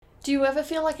Do you ever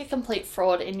feel like a complete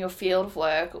fraud in your field of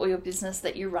work or your business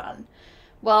that you run?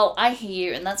 Well, I hear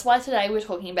you, and that's why today we're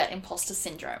talking about imposter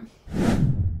syndrome.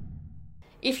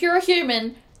 If you're a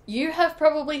human, you have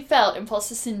probably felt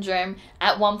imposter syndrome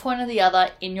at one point or the other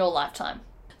in your lifetime.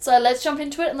 So let's jump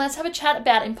into it and let's have a chat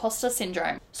about imposter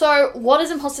syndrome. So what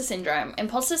is imposter syndrome?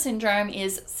 Imposter syndrome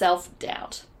is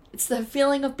self-doubt. It's the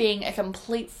feeling of being a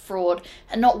complete fraud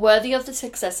and not worthy of the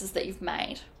successes that you've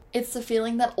made. It's the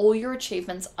feeling that all your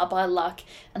achievements are by luck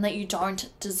and that you don't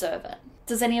deserve it.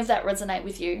 Does any of that resonate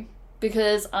with you?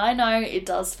 Because I know it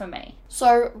does for me.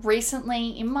 So recently,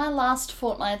 in my last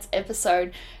fortnight's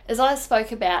episode, as I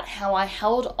spoke about how I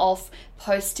held off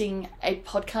posting a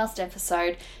podcast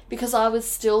episode because I was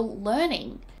still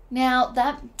learning. Now,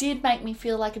 that did make me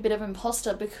feel like a bit of an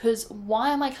imposter, because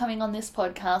why am I coming on this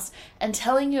podcast and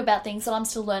telling you about things that I'm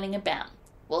still learning about?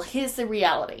 Well, here's the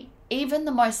reality. Even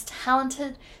the most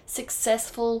talented,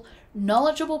 successful,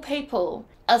 knowledgeable people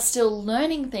are still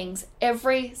learning things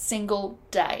every single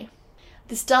day.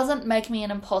 This doesn't make me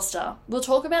an imposter. We'll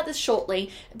talk about this shortly,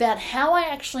 about how I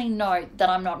actually know that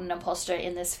I'm not an imposter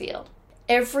in this field.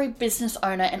 Every business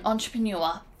owner and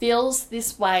entrepreneur feels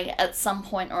this way at some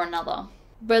point or another.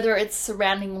 Whether it's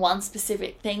surrounding one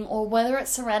specific thing or whether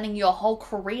it's surrounding your whole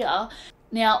career.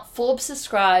 Now, Forbes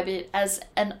described it as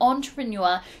an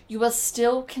entrepreneur, you are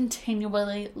still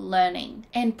continually learning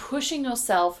and pushing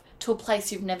yourself to a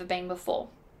place you've never been before.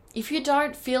 If you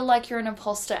don't feel like you're an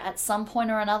imposter at some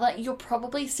point or another, you're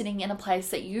probably sitting in a place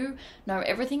that you know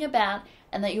everything about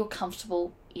and that you're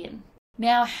comfortable in.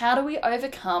 Now, how do we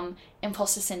overcome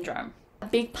imposter syndrome? A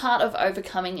big part of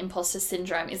overcoming imposter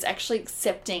syndrome is actually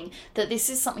accepting that this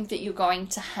is something that you're going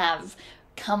to have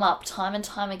come up time and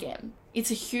time again.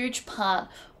 It's a huge part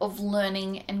of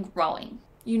learning and growing.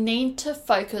 You need to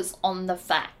focus on the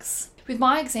facts. With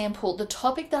my example, the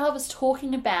topic that I was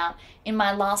talking about in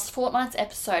my last fortnight's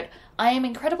episode, I am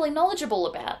incredibly knowledgeable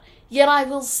about, yet I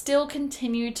will still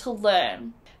continue to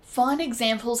learn. Find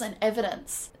examples and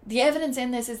evidence. The evidence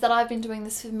in this is that I've been doing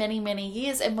this for many, many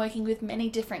years and working with many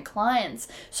different clients,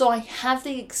 so I have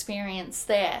the experience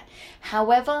there.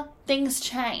 However, things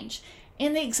change.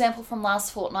 In the example from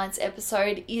last fortnight's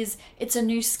episode it's a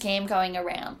new scam going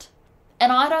around.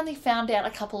 And I'd only found out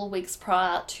a couple of weeks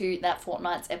prior to that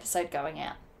fortnight's episode going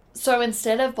out. So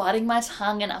instead of biting my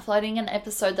tongue and uploading an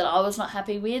episode that I was not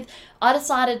happy with, I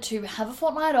decided to have a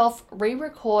fortnight off,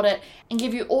 re-record it, and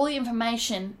give you all the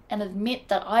information and admit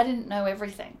that I didn't know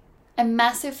everything. A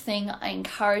massive thing I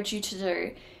encourage you to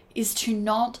do is to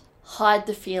not hide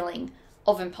the feeling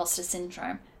of imposter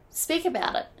syndrome. Speak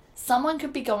about it. Someone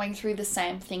could be going through the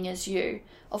same thing as you,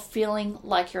 of feeling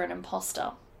like you're an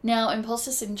imposter. Now,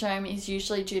 imposter syndrome is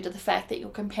usually due to the fact that you're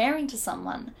comparing to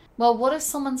someone. Well, what if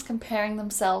someone's comparing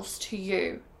themselves to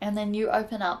you, and then you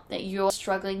open up that you're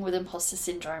struggling with imposter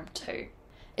syndrome too?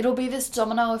 It'll be this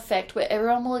domino effect where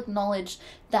everyone will acknowledge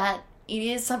that it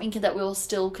is something that we'll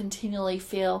still continually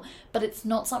feel, but it's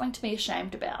not something to be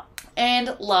ashamed about.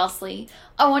 And lastly,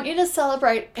 I want you to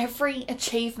celebrate every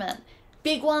achievement.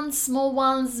 Big ones, small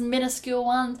ones, minuscule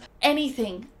ones,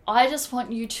 anything. I just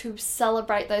want you to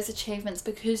celebrate those achievements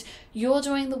because you're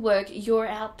doing the work, you're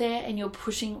out there and you're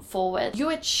pushing forward. You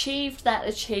achieved that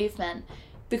achievement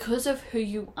because of who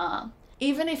you are.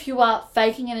 Even if you are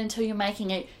faking it until you're making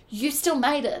it, you still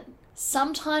made it.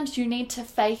 Sometimes you need to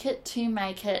fake it to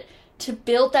make it, to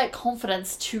build that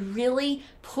confidence, to really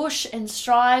push and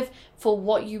strive for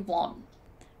what you want.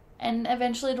 And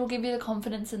eventually it'll give you the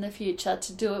confidence in the future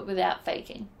to do it without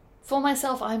faking. For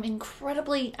myself, I'm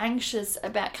incredibly anxious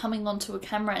about coming onto a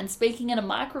camera and speaking in a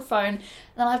microphone.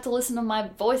 Then I have to listen to my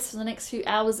voice for the next few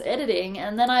hours editing,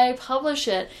 and then I publish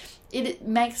it. It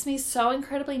makes me so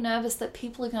incredibly nervous that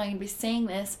people are going to be seeing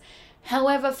this.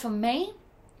 However, for me,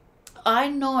 I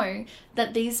know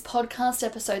that these podcast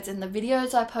episodes and the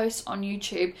videos I post on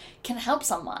YouTube can help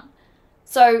someone.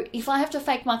 So if I have to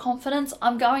fake my confidence,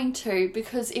 I'm going to,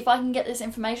 because if I can get this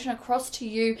information across to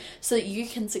you so that you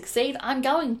can succeed, I'm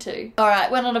going to.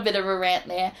 Alright, went on a bit of a rant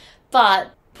there,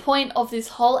 but point of this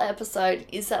whole episode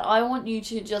is that I want you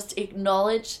to just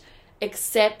acknowledge,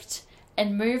 accept,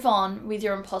 and move on with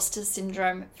your imposter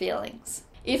syndrome feelings.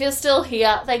 If you're still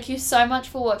here, thank you so much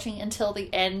for watching until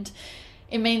the end.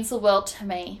 It means the world to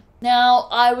me. Now,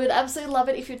 I would absolutely love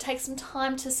it if you take some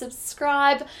time to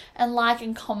subscribe and like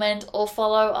and comment, or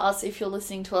follow us if you're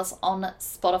listening to us on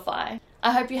Spotify.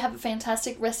 I hope you have a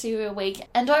fantastic rest of your week.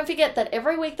 And don't forget that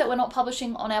every week that we're not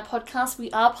publishing on our podcast,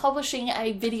 we are publishing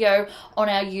a video on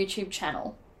our YouTube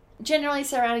channel. Generally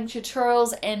surrounding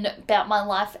tutorials and about my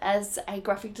life as a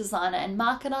graphic designer and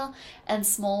marketer and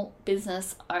small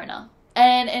business owner.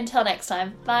 And until next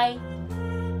time, bye.